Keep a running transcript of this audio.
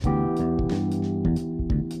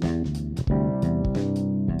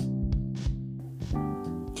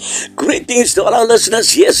Greetings to all our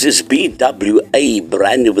listeners. Yes, it's BWA,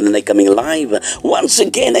 brand new with the night coming live once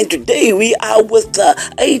again. And today we are with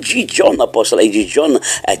A.G. John, Apostle A.G. John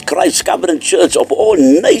at Christ Covenant Church of All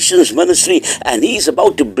Nations Ministry. And he's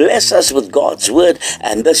about to bless us with God's word.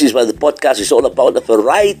 And this is what the podcast is all about, a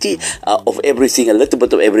variety of everything, a little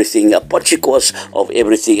bit of everything, a potchicos of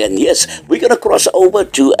everything. And yes, we're going to cross over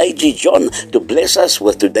to A.G. John to bless us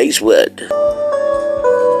with today's word.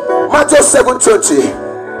 Matthew 7:20.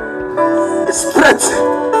 Spread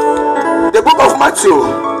the book of Matthew,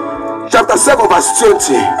 chapter 7, verse 20.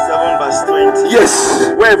 7 verse 20. Yes.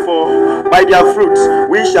 Wherefore, by their fruits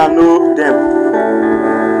we shall know them.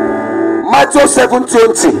 Matthew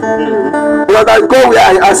 7:20. Brother, go where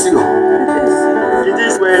I ask you. It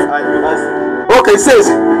is where I will ask. Okay, it says,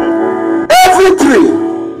 every tree.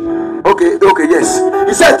 Okay, yes.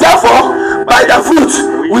 He said, therefore, by their fruits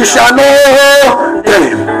we shall know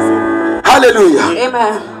them. Hallelujah.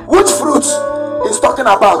 Amen. Which fruit is talking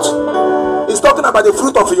about? He's talking about the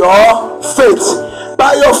fruit of your faith.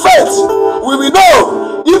 By your faith, we will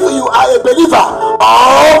know if you are a believer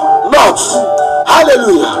or not.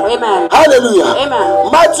 Hallelujah. Amen. Hallelujah.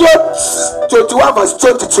 Amen. Matthew 21 verse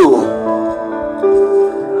 22.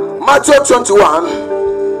 Matthew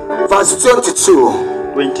 21 verse 22.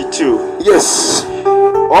 22. Yes.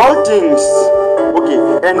 All things,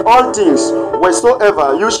 and all things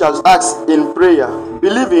whatsoever you shall ask in prayer,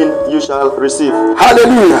 believing you shall receive.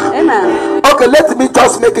 Hallelujah. Amen. Okay, let me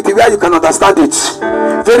just make it where you can understand it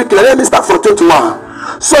very clear. Let me start from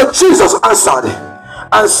 21. So Jesus answered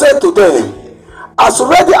and said to them, as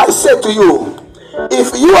already I said to you,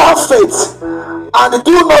 if you have faith and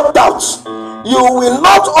do not doubt, you will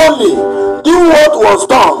not only do what was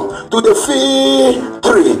done to the fig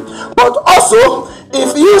tree, but also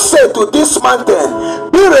if you say to this mountain,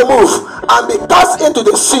 be removed and be cast into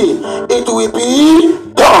the sea, it will be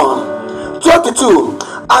done. 22.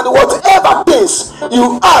 And whatever things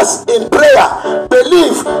you ask in prayer,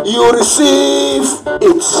 believe you receive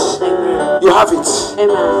it. You have it.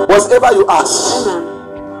 Amen. Whatever you ask. Amen.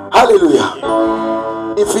 Hallelujah.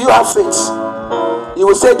 If you have faith, you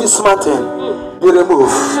will say this mountain, be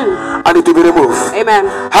removed, and it will be removed. Amen.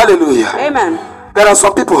 Hallelujah. Amen. There are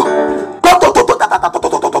some people,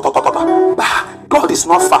 God is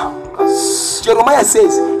not far. Jeremiah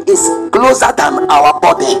says it's closer than our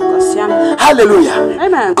body. Hallelujah.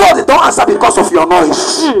 Amen. God don't answer because of your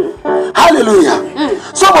noise. Hallelujah.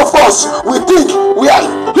 Some of us, we think we are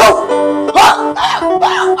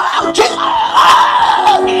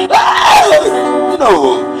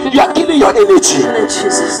no, you are killing your energy.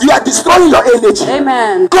 You are destroying your energy.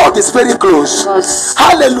 Amen. God is very close.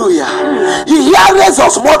 Hallelujah. He hears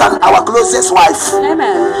us more than our closest wife.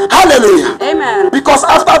 Amen. Hallelujah. Amen. Because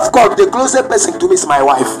after God, the closest person to me is my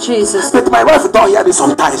wife. Jesus. But my wife don't hear me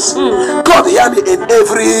sometimes. God hear me in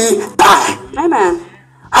every time. Amen.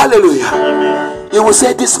 Hallelujah. You will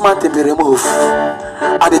say this mountain be removed,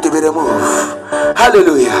 and it will be removed.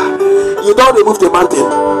 Hallelujah. You don't remove the mountain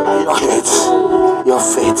by your head, your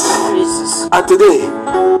faith. Jesus. And today,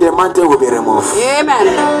 the mountain will be removed.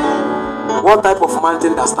 Amen. What type of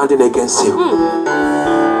mountain is standing against you?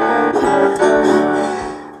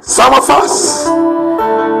 Some of us,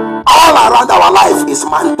 all around our life is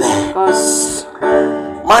mountain. Because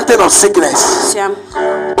Mountain of sickness,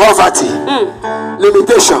 poverty,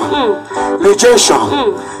 limitation, rejection,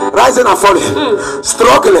 rising and falling,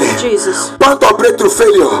 struggling, Jesus. point of breakthrough,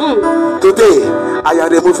 failure. Today, I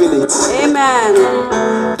am removing it. Amen.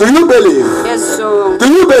 Do you believe? Yes, sir. Do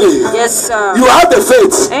you believe? Yes, sir. You have the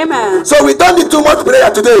faith. Amen. So we don't need too much prayer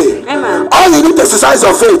today. Amen. All you need is exercise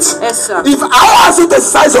of faith. Yes, sir. If I ask you to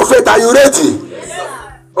exercise of faith, are you ready? Yes.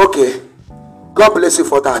 Okay. God bless you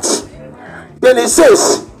for that. Then it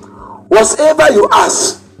says, whatever you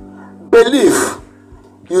ask, believe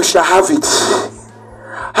you shall have it.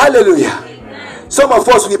 Hallelujah. Some of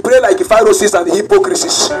us, we pray like Pharisees and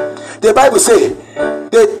hypocrites. The Bible says,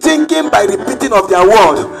 they thinking by repeating of their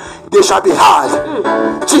word, they shall be heard.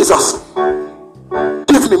 Jesus,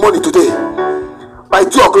 give me money today. By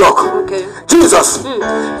 2 o'clock. Okay. Jesus,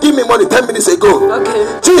 give me money 10 minutes ago.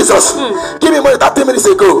 Okay. Jesus, give me money 30 minutes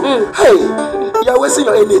ago. Hey, you are wasting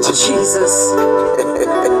your energy. Jesus.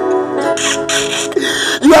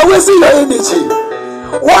 You are wasting your energy.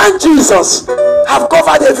 One Jesus have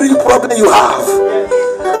covered every problem you have.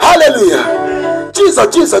 Hallelujah. Jesus,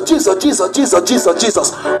 Jesus, Jesus, Jesus, Jesus, Jesus,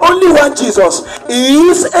 Jesus. Only one Jesus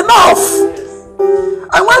is enough.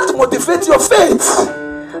 I want to motivate your faith.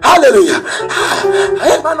 Hallelujah.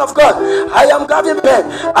 Hey, man of God, I am having pain.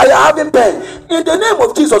 I am having pain. In the name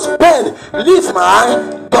of Jesus, pain, leave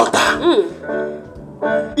my daughter.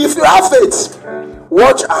 If you have faith,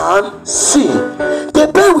 watch and see. The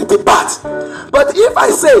bear with the bat. But if I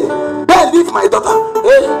say, bear, leave my daughter.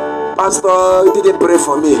 Hey, pastor, you didn't pray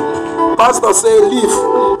for me. Pastor say, leave,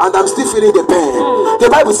 and I'm still feeling the pain. The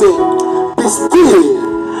Bible say, be still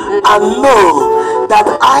and know that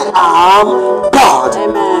I am God.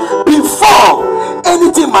 Amen. Before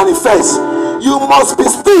anything manifests, you must be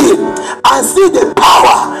still and see the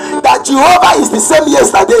power that Jehovah is the same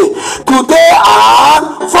yesterday, today,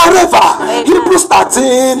 and forever. Amen. Hebrews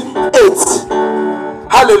 13:8.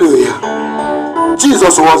 Hallelujah.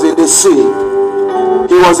 Jesus was in the sea.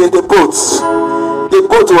 He was in the boat. The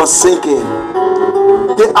boat was sinking.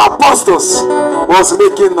 The apostles was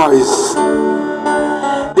making noise.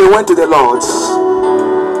 They went to the Lord.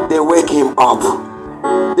 They wake him up.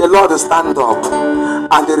 The Lord stand up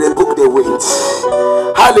and they rebuke the wind.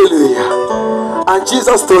 Hallelujah. And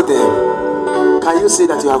Jesus told them, can you see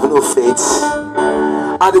that you have no faith?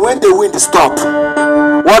 And when the wind stopped,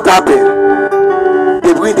 what happened?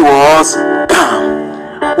 The wind was calm.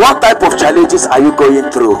 What type of challenges are you going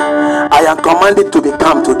through? I am commanded to be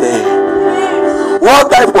calm today.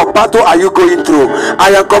 What type of battle are you going through? I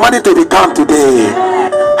am commanded to be calm today.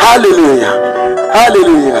 Hallelujah.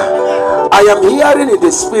 Hallelujah. I am hearing in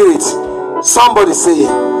the spirit somebody saying,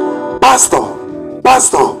 Pastor,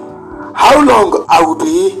 how long I will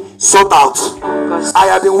be sought out? I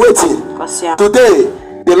have been waiting. Today,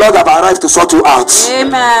 the Lord have arrived to sort you out.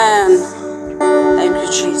 Amen. Thank you,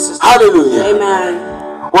 Jesus. Hallelujah.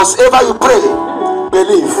 Amen. Whatever you pray,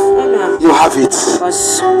 believe. Amen. You have it.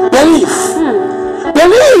 Because Believe.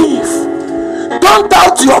 Believe. Don't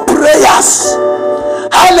doubt your prayers.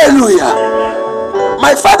 Hallelujah.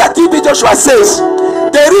 My father TB Joshua says,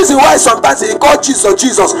 the reason why sometimes he called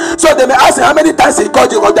Jesus, so they may ask him how many times he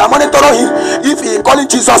called you, because they are monitoring him if he is calling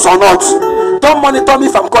Jesus or not. Don't monitor me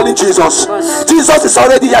if I'm calling Jesus. Jesus is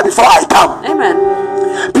already here before I come. Amen.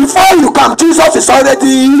 Before you come, Jesus is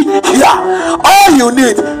already here. All you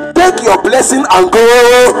need, take your blessing and go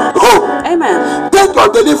home. Amen. Take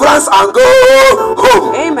your deliverance and go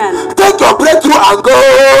home. Amen. Take your breakthrough and go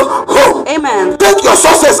home. Amen. Take your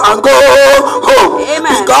success and go home.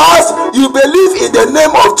 Amen. Because you believe in the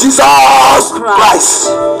name of Jesus Christ.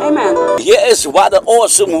 Amen. Yes, what an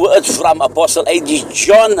awesome word from Apostle A.G.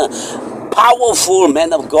 John. Powerful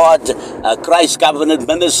man of God, Christ Covenant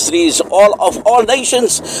Ministries, all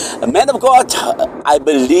nations. Man of God, I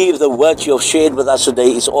believe the word you have shared with us today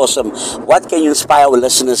is awesome. What can you inspire our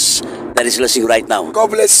listeners that is listening right now?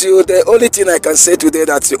 God bless you. The only thing I can say today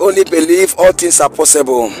that you only believe all things are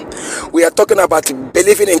possible. We are talking about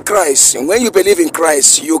believing in Christ. And when you believe in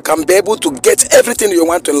Christ, you can be able to get everything you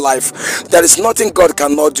want in life. There is nothing God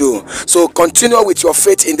cannot do. So continue with your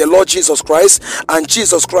faith in the Lord Jesus Christ, and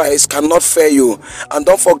Jesus Christ cannot fail you. And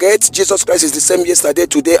don't forget, Jesus Christ is the same yesterday,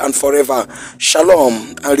 today, and forever.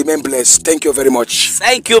 Shalom, and remain blessed. Thank you very much.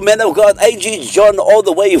 Thank you, man of God. A.G. John, all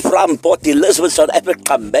the way from Port Elizabeth, South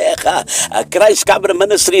Africa. Christ Covenant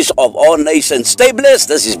Ministries of all nations. Stay blessed.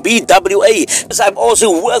 This is BWA. I'm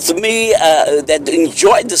also with me that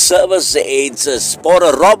enjoyed the service. It's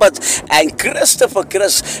Spora Robert and Christopher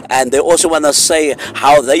Chris, and they also want to say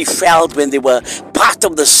how they felt when they were part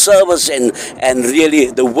of the service, and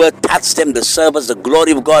really the word touched them, the service, the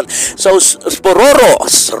glory of God. So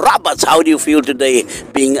Spororo Roberts, how do you feel today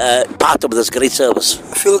being part of this great service?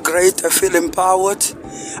 I feel great. I feel empowered.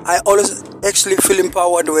 I always actually feel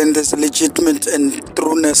empowered when there's legitimate and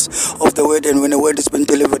trueness of the word, and when the word has been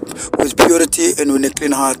delivered with purity and with a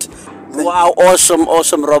clean heart. Wow,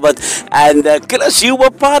 awesome, Robert. And Chris, you were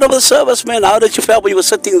part of the service, man. How did you feel when you were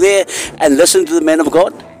sitting there and listening to the man of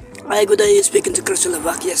God? Hi, good day. You're speaking to Chris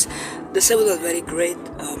Lavak. Yes, the service was very great.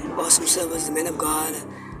 Awesome service. The man of God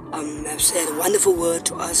have said a wonderful word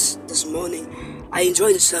to us this morning. I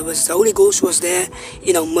enjoyed the service. The Holy Ghost was there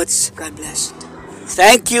in our midst. God bless.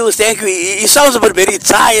 Thank you. He sounds a bit very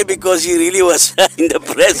tired because he really was in the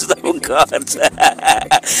presence of God.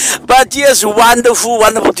 But yes, wonderful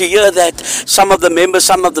to hear that some of the members,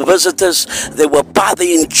 some of the visitors, they were part,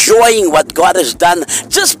 they enjoying what God has done.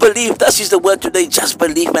 Just believe, this is the word today, just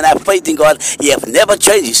believe and have faith in God. He have never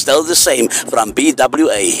changed, he's still the same. From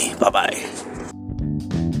BWA. Bye-bye.